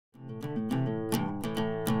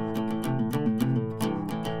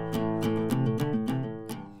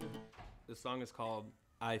song is called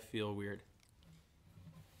I Feel Weird.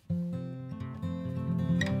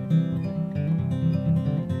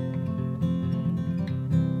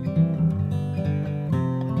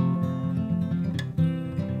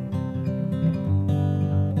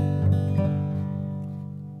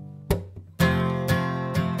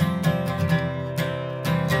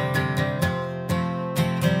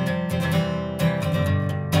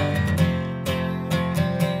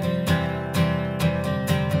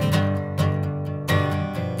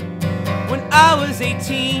 I was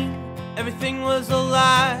 18, everything was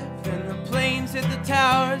alive, and the planes hit the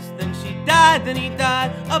towers, then she died, then he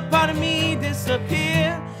died, a part of me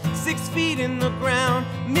disappeared, 6 feet in the ground,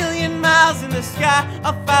 million miles in the sky,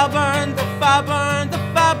 a fire burns, the fire burns, the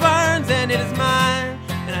fire burns, and it is mine,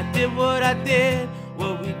 and I did what I did,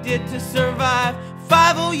 what we did to survive,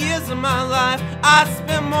 5 whole years of my life, I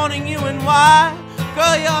spent mourning you and why,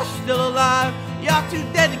 girl you're still alive, you're too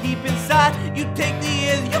dead to keep inside. You take the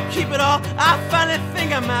years, you keep it all. I finally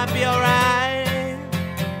think I might be alright.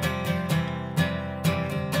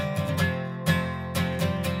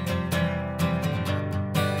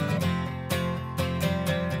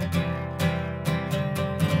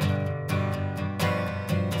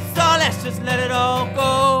 So let's just let it all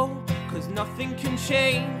go, 'cause nothing can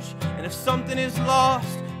change. And if something is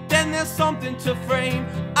lost, then there's something to frame.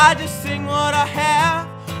 I just sing what I have.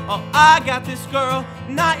 Oh, I got this girl,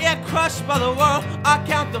 not yet crushed by the world. I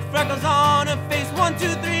count the freckles on her face 1,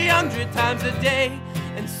 2, 300 times a day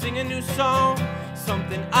and sing a new song,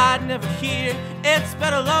 something I'd never hear. It's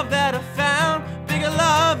better love that I found, bigger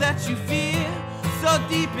love that you feel. So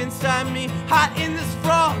deep inside me, hot in this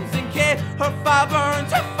frozen cave. Her fire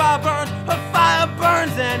burns, her fire burns, her fire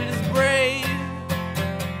burns, and it is brave.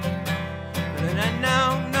 And I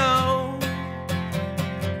now know,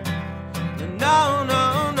 no, no.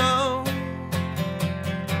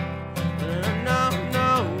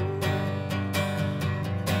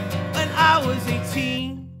 I was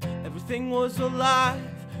 18, everything was alive.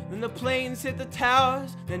 Then the planes hit the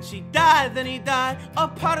towers, then she died, then he died. A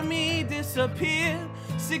part of me disappeared,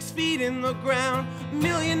 6 feet in the ground,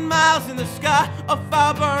 million miles in the sky. A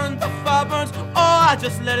fire burns, the fire burns, oh I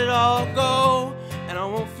just let it all go. And I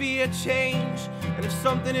won't fear change, and if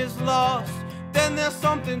something is lost, then there's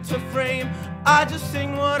something to frame. I just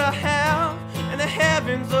sing what I have, in the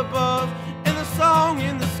heavens above, in the song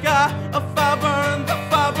in the sky. A fire burns, a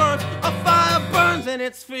fire burns, a fire burns, and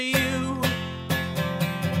it's for you.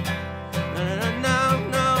 No, no,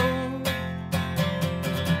 no,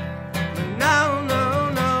 no, no,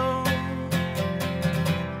 no, no,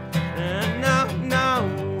 no, no.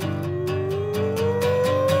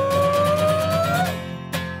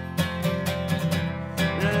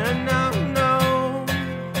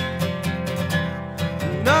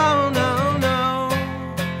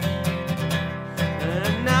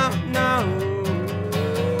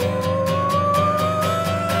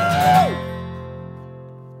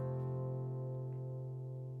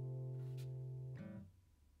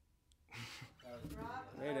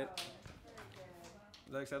 Made it.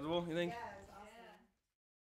 Is that acceptable, you think? Yeah.